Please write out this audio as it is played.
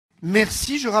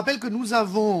Merci. Je rappelle que nous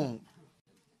avons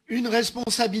une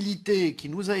responsabilité qui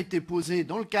nous a été posée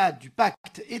dans le cadre du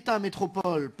pacte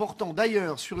État-métropole portant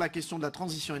d'ailleurs sur la question de la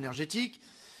transition énergétique,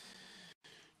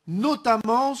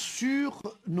 notamment sur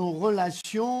nos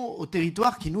relations aux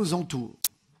territoires qui nous entourent.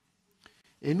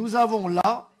 Et nous avons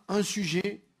là un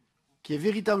sujet qui est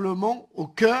véritablement au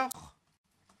cœur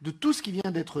de tout ce qui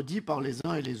vient d'être dit par les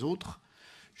uns et les autres,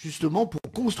 justement pour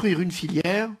construire une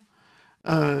filière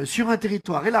sur un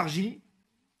territoire élargi,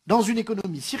 dans une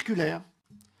économie circulaire,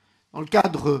 dans le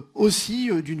cadre aussi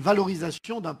d'une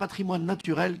valorisation d'un patrimoine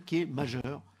naturel qui est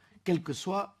majeur, quels que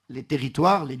soient les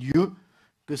territoires, les lieux,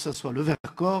 que ce soit le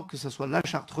Vercors, que ce soit la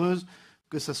Chartreuse,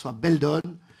 que ce soit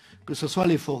Beldonne, que ce soit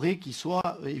les forêts qui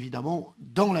soient évidemment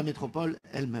dans la métropole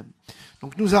elle-même.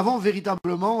 Donc nous avons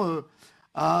véritablement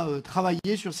à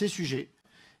travailler sur ces sujets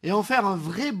et en faire un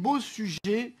vrai beau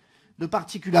sujet de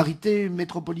particularité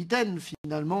métropolitaine.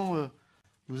 Finalement,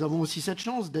 nous avons aussi cette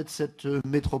chance d'être cette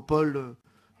métropole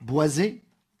boisée.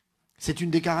 C'est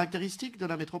une des caractéristiques de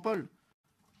la métropole.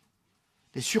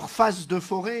 Les surfaces de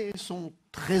forêt sont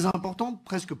très importantes,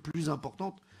 presque plus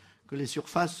importantes que les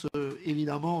surfaces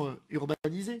évidemment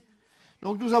urbanisées.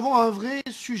 Donc nous avons un vrai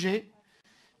sujet.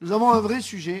 Nous avons un vrai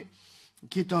sujet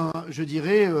qui est je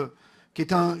dirais, qui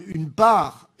est une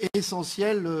part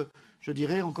essentielle, je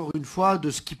dirais encore une fois, de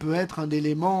ce qui peut être un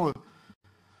élément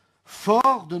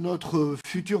fort de notre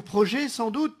futur projet,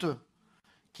 sans doute,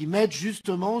 qui mette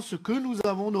justement ce que nous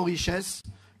avons, nos richesses,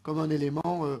 comme un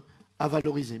élément à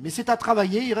valoriser. Mais c'est à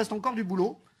travailler, il reste encore du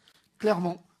boulot,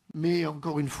 clairement. Mais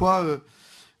encore une fois,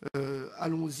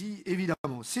 allons-y,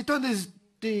 évidemment. C'est un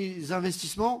des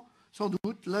investissements, sans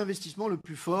doute, l'investissement le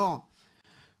plus fort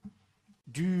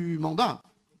du mandat.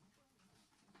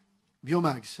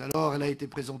 Biomax. Alors, elle a été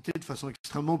présentée de façon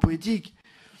extrêmement poétique,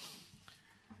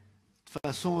 de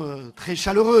façon très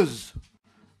chaleureuse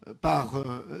par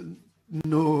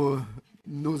nos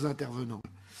intervenants.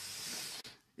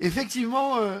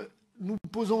 Effectivement, nous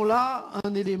posons là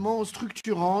un élément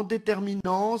structurant,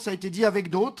 déterminant, ça a été dit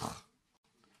avec d'autres.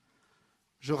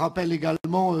 Je rappelle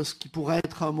également ce qui pourrait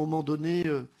être à un moment donné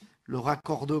le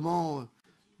raccordement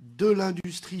de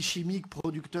l'industrie chimique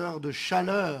producteur de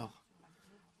chaleur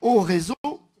au réseau,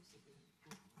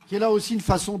 qui est là aussi une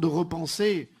façon de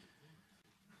repenser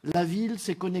la ville,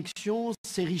 ses connexions,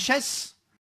 ses richesses,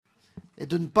 et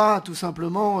de ne pas tout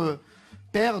simplement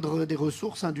perdre des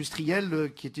ressources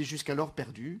industrielles qui étaient jusqu'alors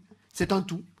perdues. C'est un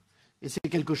tout, et c'est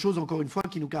quelque chose, encore une fois,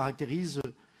 qui nous caractérise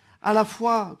à la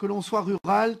fois que l'on soit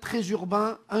rural, très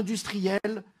urbain,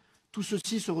 industriel, tout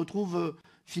ceci se retrouve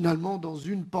finalement dans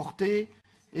une portée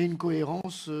et une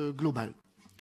cohérence globale.